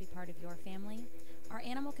pet to be part of your family? Our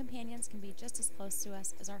animal companions can be just as close to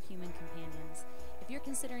us as our human companions. If you're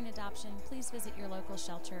considering adoption, please visit your local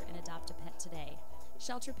shelter and adopt a pet today.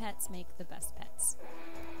 Shelter pets make the best pets.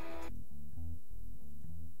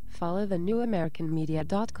 Follow the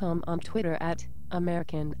newamericanmedia.com on Twitter at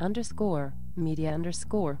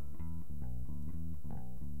American_media_.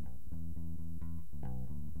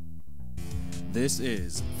 This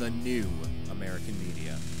is the New American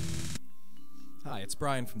Media. Hi, it's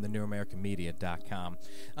Brian from thenewamericanmedia.com.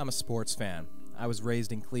 I'm a sports fan. I was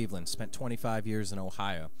raised in Cleveland, spent 25 years in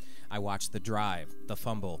Ohio. I watched the drive, the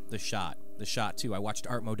fumble, the shot too. I watched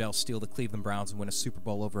Art Modell steal the Cleveland Browns and win a Super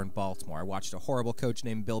Bowl over in Baltimore. I watched a horrible coach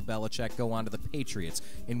named Bill Belichick go on to the Patriots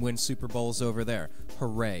and win Super Bowls over there.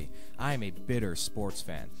 Hooray. I am a bitter sports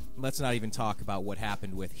fan. Let's not even talk about what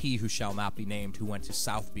happened with he who shall not be named, who went to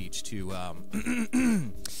South Beach to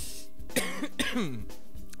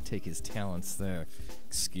take his talents there.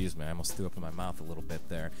 Excuse me, I almost threw up in my mouth a little bit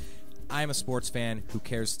there. I'm a sports fan who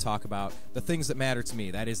cares to talk about the things that matter to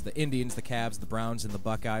me. That is the Indians, the Cavs, the Browns, and the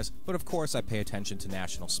Buckeyes. But of course, I pay attention to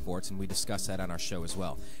national sports, and we discuss that on our show as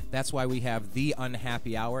well. That's why we have The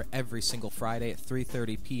Unhappy Hour every single Friday at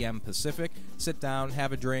 3:30 p.m. Pacific. Sit down,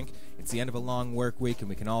 have a drink. It's the end of a long work week, and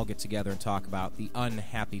we can all get together and talk about the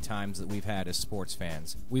unhappy times that we've had as sports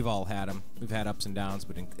fans. We've all had them. We've had ups and downs,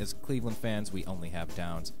 but as Cleveland fans, we only have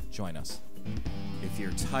downs. Join us. If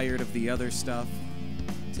you're tired of the other stuff,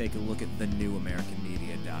 take a look at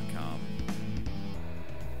thenewamericanmedia.com.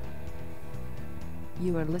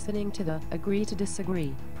 You are listening to the Agree to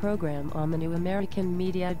Disagree program on the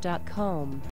newamericanmedia.com.